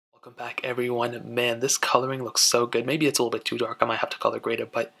Welcome back everyone. Man, this coloring looks so good. Maybe it's a little bit too dark. I might have to color grade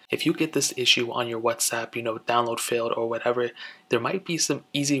it, but if you get this issue on your WhatsApp, download failed or whatever, there might be some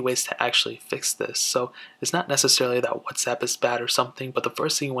easy ways to actually fix this. So it's not necessarily that WhatsApp is bad or something, but the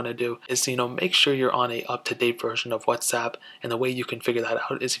first thing you want to do is, make sure you're on a up-to-date version of WhatsApp. And the way you can figure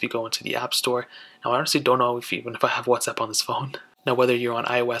that out is if you go into the App Store. Now, I honestly don't know even if I have WhatsApp on this phone. Now, whether you're on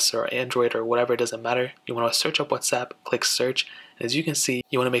iOS or Android or whatever, it doesn't matter. You want to search up WhatsApp, click search. And as you can see,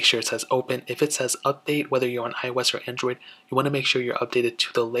 you want to make sure it says open. If it says update, whether you're on iOS or Android, you want to make sure you're updated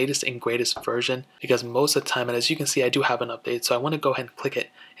to the latest and greatest version, because most of the time, and as you can see, I do have an update. So I want to go ahead and click it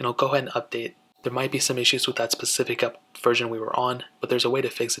and it'll go ahead and update. There might be some issues with that specific version we were on, but there's a way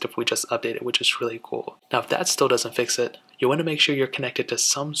to fix it if we just update it, which is really cool. Now, if that still doesn't fix it, you want to make sure you're connected to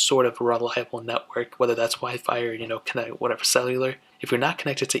some sort of reliable network, whether that's Wi-Fi or, connect whatever cellular. If you're not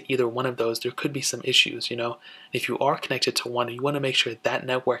connected to either one of those, there could be some issues, If you are connected to one, you want to make sure that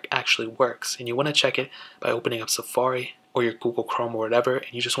network actually works, and you want to check it by opening up Safari or your Google Chrome or whatever,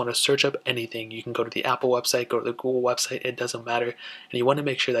 and you just want to search up anything. You can go to the Apple website, go to the Google website, it doesn't matter. And you want to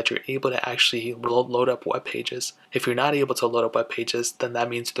make sure that you're able to actually load up web pages. If you're not able to load up web pages, then that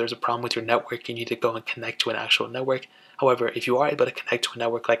means there's a problem with your network. You need to go and connect to an actual network. However, if you are able to connect to a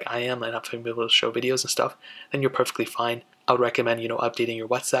network like I am, and I'm able to show videos and stuff, then you're perfectly fine. I would recommend, updating your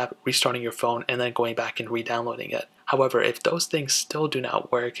WhatsApp, restarting your phone, and then going back and re-downloading it. However, if those things still do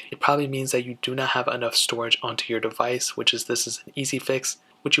not work, it probably means that you do not have enough storage onto your device, this is an easy fix.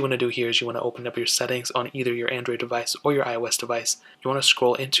 What you want to do here is you want to open up your settings on either your Android device or your iOS device. You want to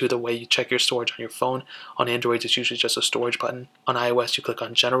scroll into the way you check your storage on your phone. On Android, it's usually just a storage button. On iOS, you click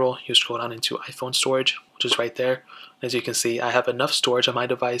on General, you scroll down into iPhone storage, which is right there. As you can see, I have enough storage on my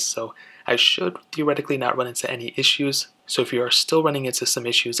device, so I should theoretically not run into any issues. So if you are still running into some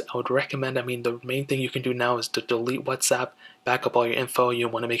issues, I would recommend, the main thing you can do now is to delete WhatsApp, back up all your info. You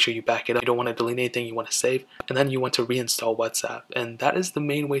want to make sure you back it up. You don't want to delete anything, you want to save, and then you want to reinstall WhatsApp. And that is the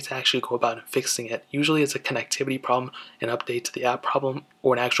main way to actually go about fixing it. Usually it's a connectivity problem, an update to the app problem,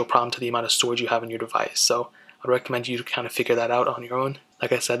 or an actual problem to the amount of storage you have in your device. So I'd recommend you to kind of figure that out on your own.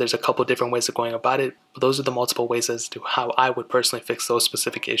 Like I said, there's a couple different ways of going about it, but those are the multiple ways as to how I would personally fix those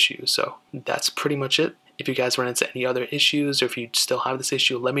specific issues. So that's pretty much it. If you guys run into any other issues, or if you still have this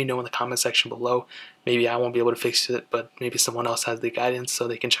issue, let me know in the comment section below. Maybe I won't be able to fix it, but maybe someone else has the guidance so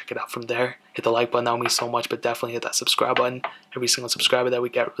they can check it out from there. Hit the like button, that would mean so much, but definitely hit that subscribe button. Every single subscriber that we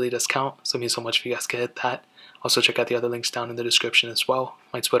get really does count, so it means so much if you guys can hit that. Also, check out the other links down in the description as well.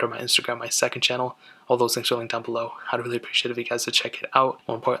 My Twitter, my Instagram, my second channel. All those links are linked down below. I'd really appreciate it if you guys would check it out.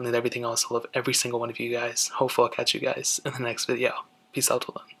 More importantly than everything else, I love every single one of you guys. Hopefully I'll catch you guys in the next video. Peace out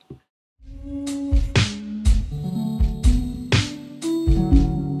till then.